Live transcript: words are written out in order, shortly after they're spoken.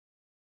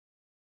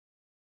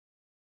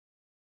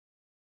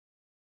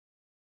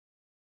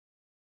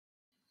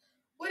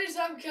What is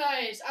up,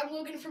 guys? I'm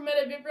Logan from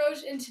Meta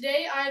Bros, and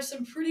today I have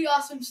some pretty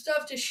awesome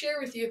stuff to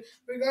share with you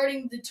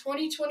regarding the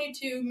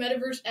 2022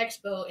 Metaverse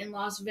Expo in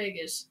Las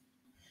Vegas.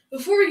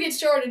 Before we get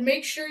started,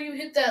 make sure you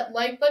hit that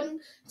like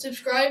button,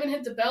 subscribe, and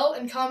hit the bell,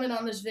 and comment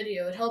on this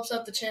video. It helps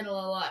out the channel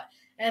a lot.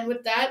 And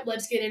with that,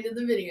 let's get into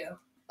the video.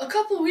 A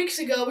couple weeks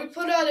ago, we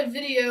put out a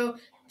video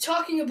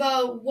talking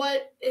about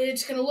what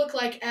it's going to look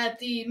like at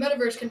the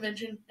Metaverse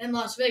convention in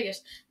Las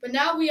Vegas. But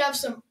now we have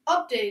some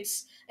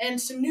updates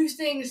and some new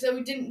things that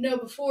we didn't know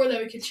before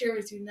that we can share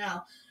with you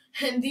now.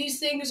 And these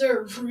things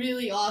are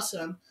really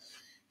awesome.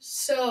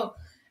 So,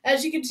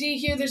 as you can see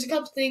here, there's a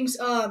couple things.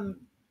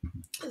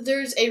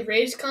 There's a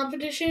race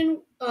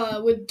competition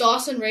with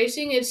Dawson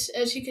Racing. It's,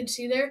 as you can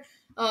see there,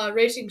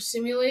 racing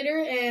simulator,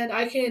 and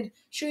I can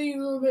show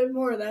you a little bit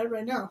more of that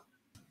right now.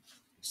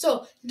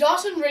 So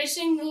Dawson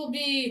Racing will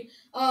be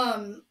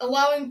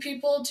allowing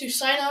people to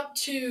sign up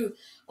to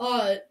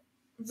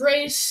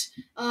race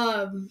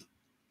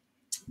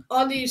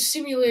on these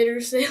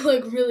simulators. They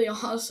look really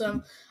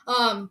awesome,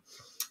 and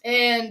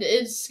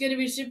it's gonna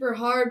be super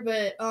hard.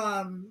 But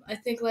I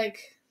think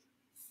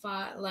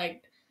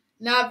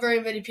not very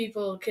many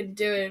people can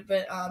do it.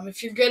 But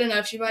if you're good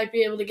enough, you might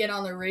be able to get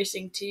on the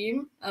racing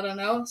team. I don't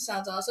know.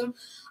 Sounds awesome.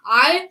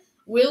 I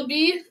will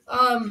be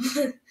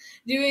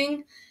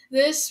doing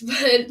this,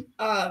 but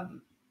I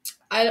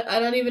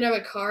don't even have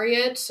a car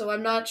yet, so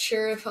I'm not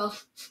sure if I'll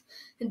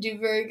do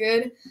very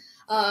good.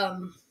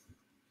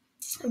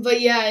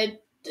 But yeah,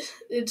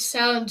 it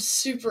sounds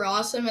super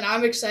awesome, and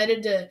I'm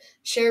excited to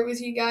share it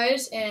with you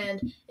guys.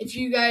 And if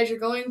you guys are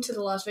going to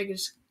the Las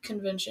Vegas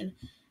convention,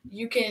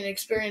 you can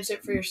experience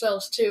it for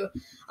yourselves too.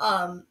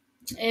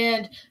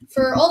 And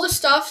for all the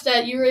stuff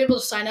that you were able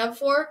to sign up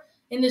for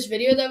in this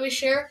video that we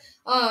share,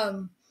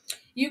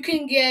 you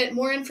can get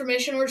more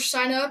information or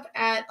sign up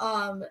at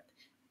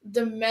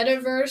the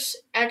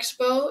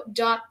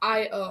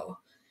metaverseexpo.io,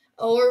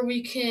 or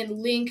we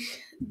can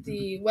link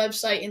the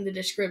website in the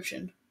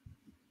description.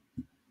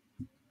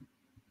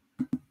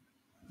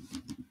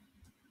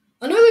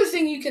 Another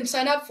thing you can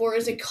sign up for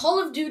is a Call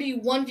of Duty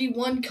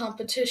 1v1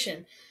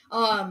 competition.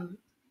 The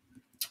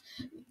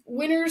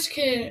winner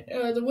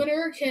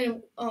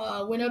can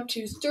win up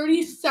to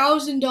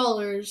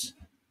 $30,000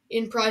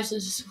 in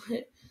prizes.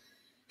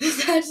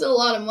 That's a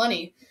lot of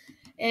money,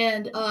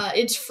 and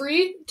it's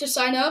free to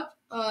sign up.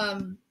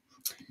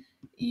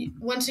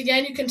 Once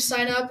again, you can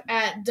sign up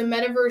at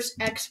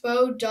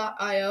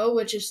themetaverseexpo.io,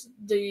 which is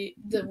the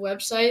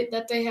website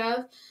that they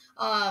have.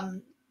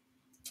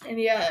 And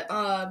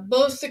yeah,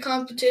 both the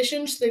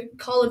competitions, the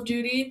Call of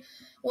Duty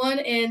one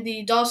and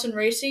the Dawson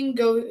Racing,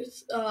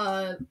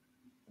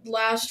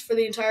 last for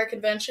the entire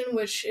convention,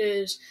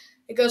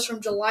 it goes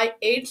from July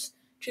 8th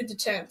to the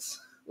 10th,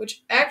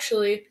 which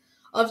actually,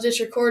 of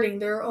this recording,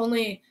 there are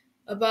only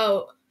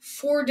about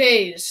 4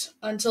 days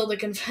until the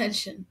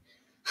convention.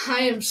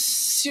 I am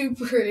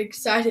super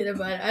excited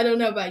about it. I don't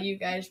know about you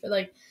guys, but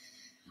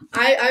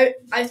I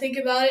think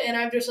about it and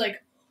I'm just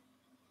like,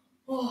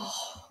 oh,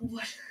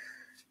 what?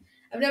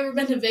 I've never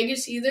been to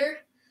Vegas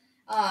either.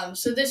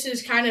 So this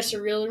is kind of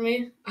surreal to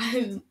me.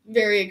 I'm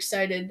very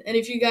excited. And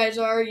if you guys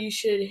are, you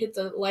should hit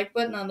the like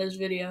button on this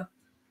video.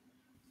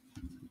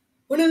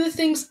 One of the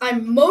things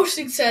I'm most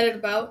excited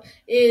about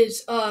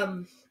is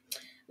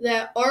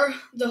that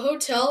the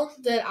hotel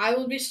that I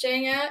will be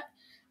staying at,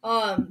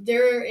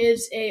 there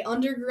is a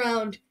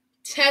underground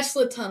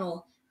Tesla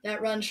tunnel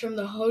that runs from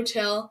the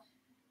hotel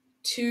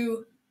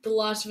to the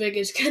Las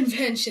Vegas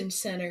Convention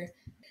Center.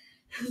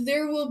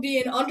 There will be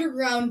an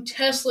underground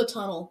Tesla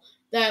tunnel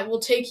that will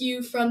take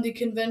you from the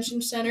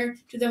convention center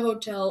to the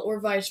hotel or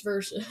vice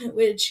versa,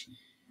 which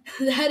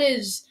that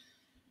is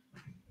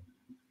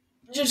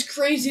just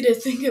crazy to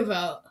think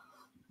about.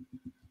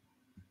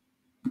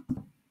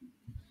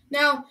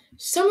 Now,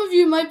 some of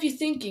you might be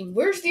thinking,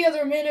 where's the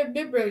other Meta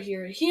Bibro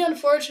here? He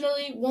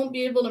unfortunately won't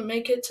be able to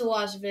make it to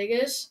Las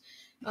Vegas.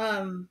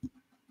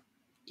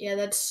 Yeah,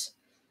 that's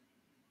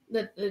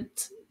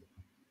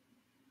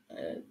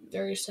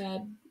very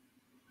sad.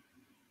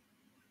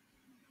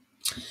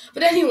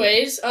 But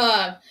anyways,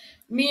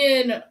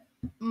 me and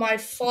my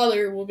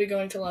father will be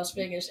going to Las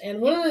Vegas, and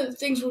one of the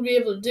things we'll be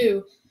able to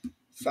do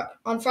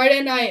on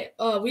Friday night,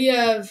 we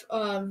have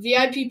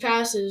VIP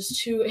passes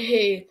to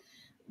a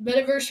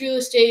Metaverse Real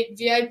Estate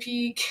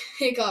VIP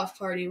kickoff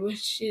party,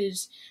 which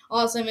is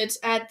awesome. It's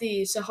at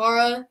the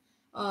Sahara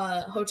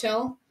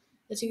Hotel,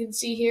 as you can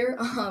see here,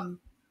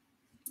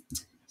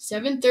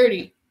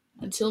 7:30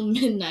 until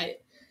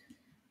midnight.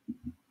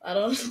 I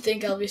don't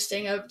think I'll be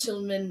staying up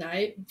till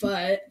midnight,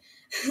 but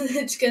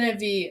it's going to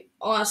be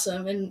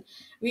awesome. And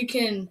we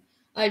can,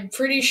 I'm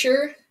pretty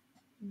sure,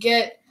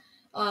 get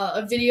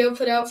a video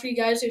put out for you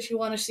guys if you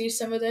want to see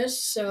some of this.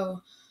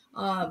 So,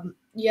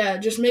 yeah,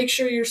 just make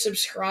sure you're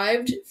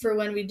subscribed for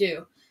when we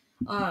do.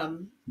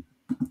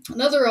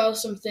 Another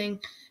awesome thing,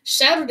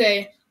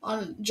 Saturday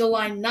on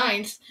July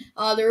 9th,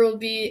 there will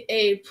be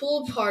a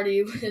pool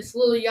party with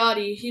Lil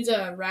Yachty. He's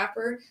a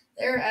rapper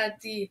there at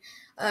the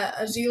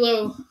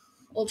Azilo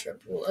Ultra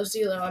Pool.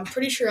 Azilo. I'm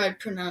pretty sure I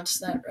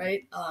pronounced that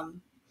right.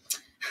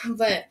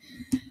 But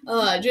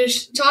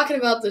just talking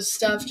about this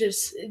stuff,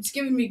 it's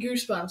giving me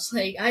goosebumps.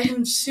 Like, I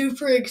am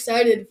super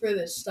excited for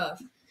this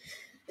stuff.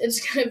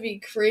 It's gonna be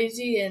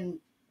crazy and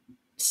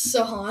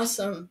so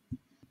awesome.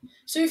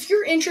 So if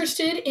you're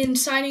interested in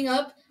signing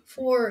up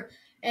for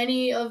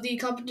any of the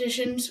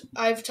competitions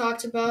I've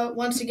talked about,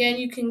 once again,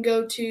 you can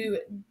go to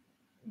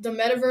the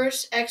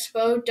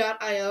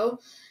metaverseexpo.io.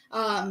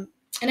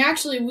 And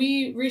actually,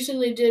 we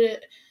recently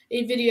did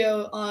a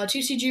video.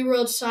 TCG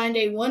World signed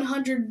a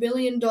 $100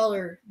 million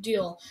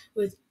deal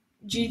with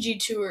GG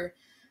Tour,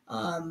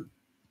 um,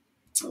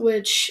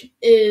 which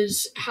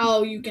is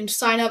how you can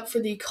sign up for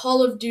the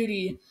Call of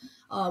Duty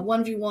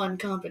 1v1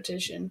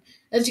 competition.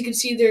 As you can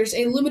see, there's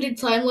a limited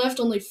time left,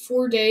 only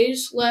 4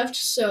 days left,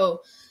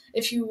 so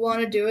if you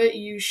want to do it,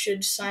 you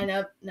should sign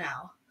up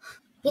now.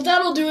 Well,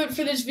 that'll do it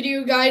for this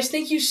video, guys.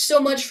 Thank you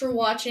so much for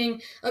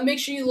watching. Make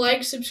sure you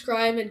like,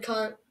 subscribe, and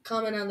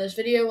comment on this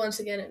video. Once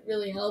again, it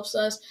really helps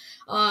us.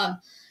 Um,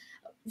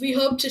 we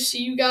hope to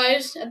see you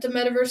guys at the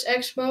Metaverse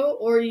Expo,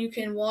 or you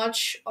can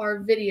watch our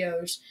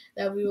videos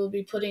that we will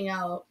be putting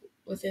out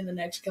within the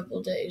next couple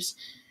of days.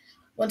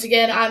 Once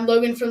again, I'm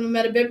Logan from the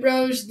MetaBit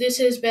Bros. This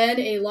has been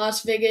a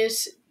Las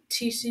Vegas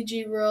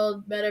TCG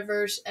World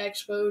Metaverse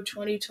Expo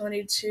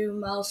 2022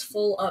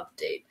 mouthful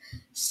update.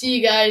 See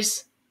you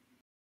guys.